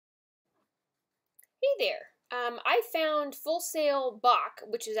there. I found Full Sail Bock,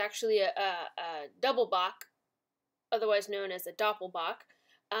 which is actually a Dopplebock, otherwise known as a Dopplebock.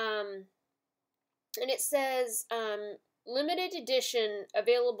 And it says limited edition,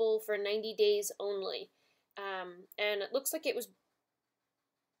 available for 90 days only. And it looks like it was,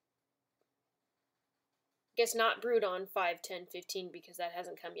 I guess, not brewed on 5, 10, 15 because that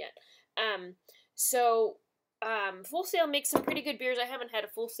hasn't come yet. Full Sail makes some pretty good beers. I haven't had a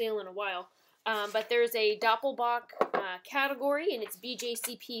Full Sail in a while. But there's a Dopplebock category, and it's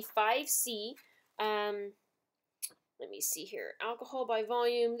BJCP 5C. Let me see here. Alcohol by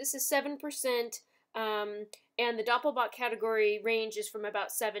volume. This is 7%. And the Dopplebock category range is from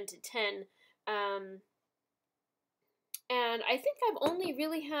about 7 to 10. And I think I've only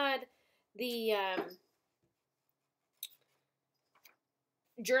really had the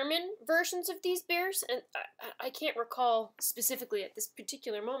German versions of these beers, and I can't recall specifically at this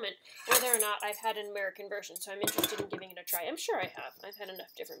particular moment whether or not I've had an American version, so I'm interested in giving it a try. I'm sure I have. I've had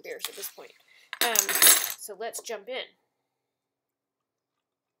enough different beers at this point. So let's jump in.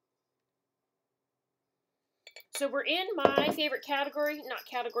 So we're in my favorite category,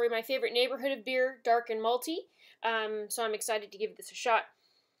 my favorite neighborhood of beer, dark and malty. So I'm excited to give this a shot.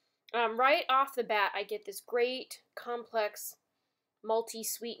 Right off the bat, I get this great, complex, malty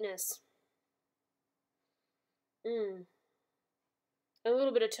sweetness. A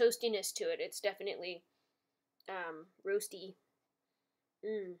little bit of toastiness to it. It's definitely roasty.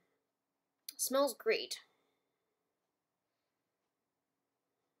 Smells great.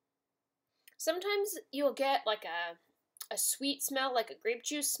 Sometimes you'll get like a sweet smell, like a grape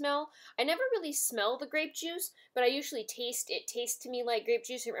juice smell. I never really smell the grape juice, but I usually taste it. It tastes to me like grape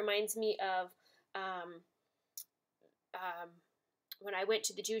juice. It reminds me of when I went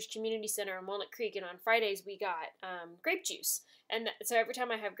to the Jewish Community Center in Walnut Creek, and on Fridays we got grape juice. And so every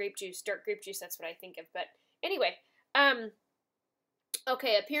time I have grape juice, dark grape juice, that's what I think of. But anyway,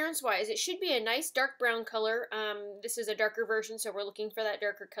 okay, appearance-wise, it should be a nice dark brown color. This is a darker version, so we're looking for that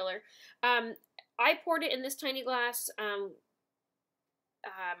darker color. I poured it in this tiny glass, and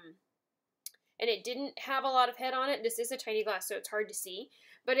it didn't have a lot of head on it. This is a tiny glass, so it's hard to see.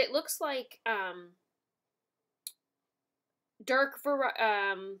 But it looks like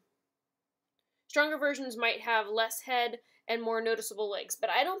stronger versions might have less head and more noticeable legs, but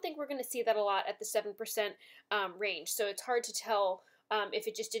I don't think we're going to see that a lot at the 7% range, so it's hard to tell if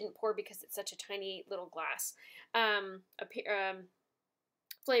it just didn't pour because it's such a tiny little glass.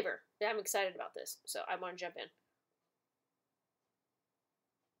 Flavor. Yeah, I'm excited about this, so I want to jump in.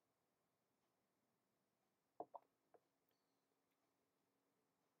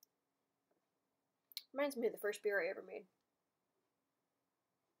 Reminds me of the first beer I ever made.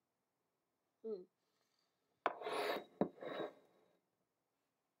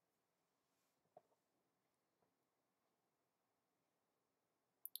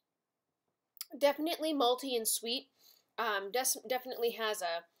 Definitely malty and sweet. Definitely has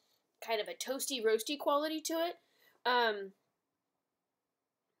a kind of a toasty, roasty quality to it.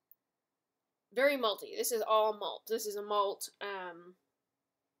 Very malty. This is all malt. This is a malt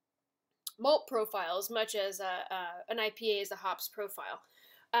profile as much as an IPA is a hops profile.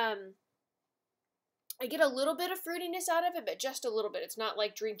 I get a little bit of fruitiness out of it, but just a little bit. It's not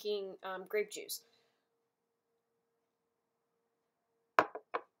like drinking grape juice.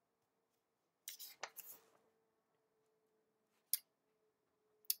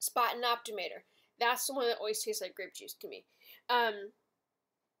 Spot and Optimator. That's the one that always tastes like grape juice to me.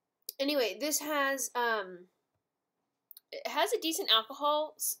 Anyway, this has it has a decent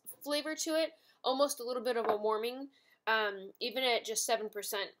alcohol flavor to it, almost a little bit of a warming, even at just 7%.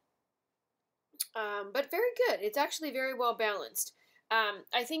 But very good. It's actually very well balanced.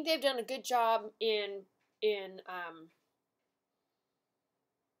 I think they've done a good job in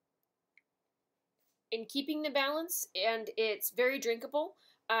keeping the balance, and it's very drinkable.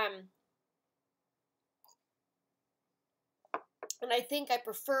 And I think I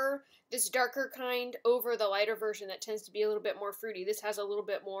prefer this darker kind over the lighter version that tends to be a little bit more fruity. This has a little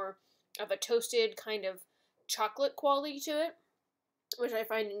bit more of a toasted kind of chocolate quality to it, which I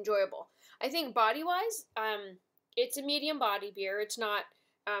find enjoyable. I think body-wise, it's a medium body beer. It's not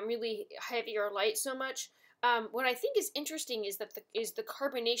really heavy or light so much. What I think is interesting is that the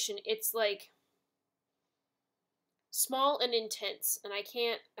carbonation. It's like small and intense, and I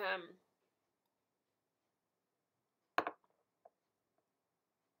can't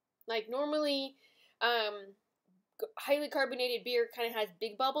like normally highly carbonated beer kind of has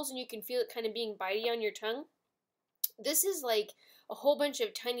big bubbles and you can feel it kind of being bitey on your tongue. This is like a whole bunch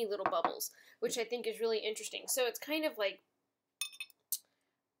of tiny little bubbles, which I think is really interesting. So it's kind of like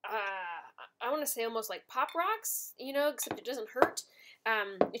I want to say almost like pop rocks, you know, except it doesn't hurt.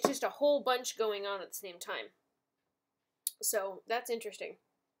 It's just a whole bunch going on at the same time. So that's interesting.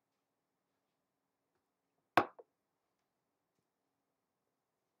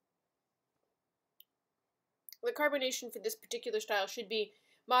 The carbonation for this particular style should be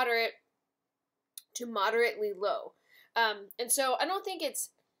moderate to moderately low. And so I don't think it's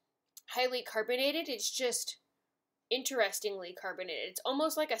highly carbonated, it's just interestingly carbonated. It's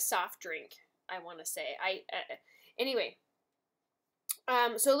almost like a soft drink, I want to say. Anyway,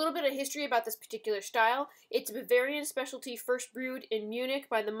 so a little bit of history about this particular style. It's a Bavarian specialty first brewed in Munich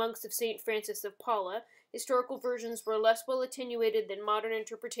by the monks of St. Francis of Paula. Historical versions were less well attenuated than modern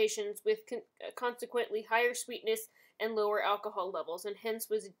interpretations, with consequently higher sweetness and lower alcohol levels, and hence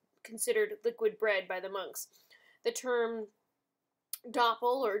was considered liquid bread by the monks. The term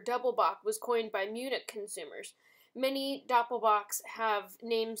Doppel or Dopplebock was coined by Munich consumers. Many Dopplebocks have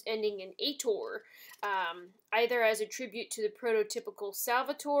names ending in ator, either as a tribute to the prototypical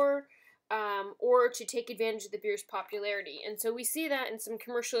Salvator, or to take advantage of the beer's popularity. And so we see that in some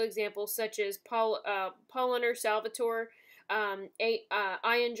commercial examples such as Paulaner Salvator,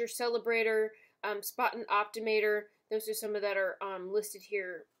 Iinger Celebrator, Spaten Optimator. Those are some of that are listed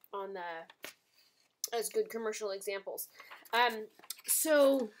here on the as good commercial examples.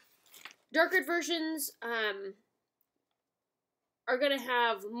 So darker versions are going to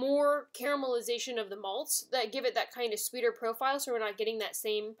have more caramelization of the malts that give it that kind of sweeter profile, so we're not getting that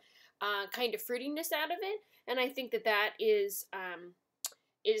same kind of fruitiness out of it. And I think that that is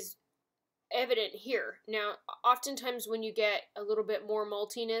evident here. Now, oftentimes when you get a little bit more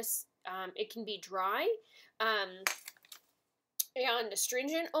maltiness, it can be dry and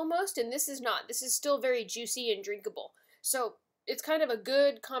astringent almost, and this is not. This is still very juicy and drinkable. So it's kind of a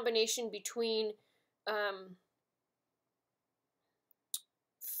good combination between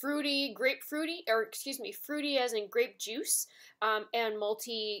fruity as in grape juice, and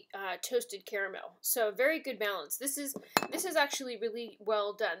malty toasted caramel. So very good balance. This is actually really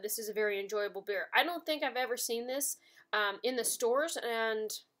well done. This is a very enjoyable beer. I don't think I've ever seen this in the stores, and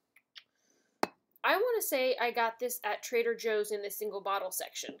I want to say I got this at Trader Joe's in the single bottle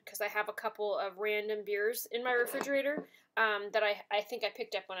section, because I have a couple of random beers in my refrigerator that I think I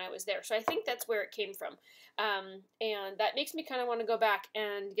picked up when I was there. So I think that's where it came from. And that makes me kind of want to go back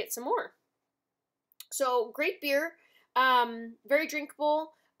and get some more. So great beer, very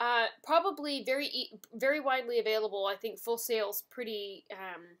drinkable, probably very widely available. I think Full Sail's pretty,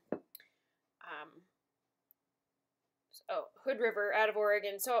 Hood River out of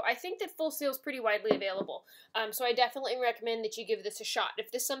Oregon. So I think that Full Sail's pretty widely available. So I definitely recommend that you give this a shot.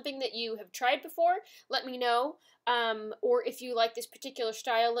 If this is something that you have tried before, let me know. Or if you like this particular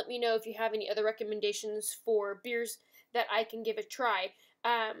style, let me know if you have any other recommendations for beers that I can give a try.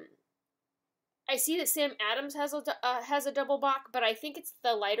 I see that Sam Adams has a Dopplebock, but I think it's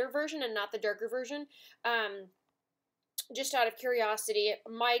the lighter version and not the darker version. Just out of curiosity,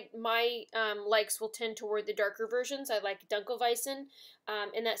 my likes will tend toward the darker versions. I like Dunkelweizen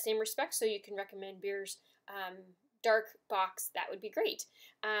in that same respect, so you can recommend beers, dark bocks. That would be great.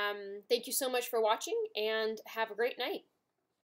 Thank you so much for watching, and have a great night.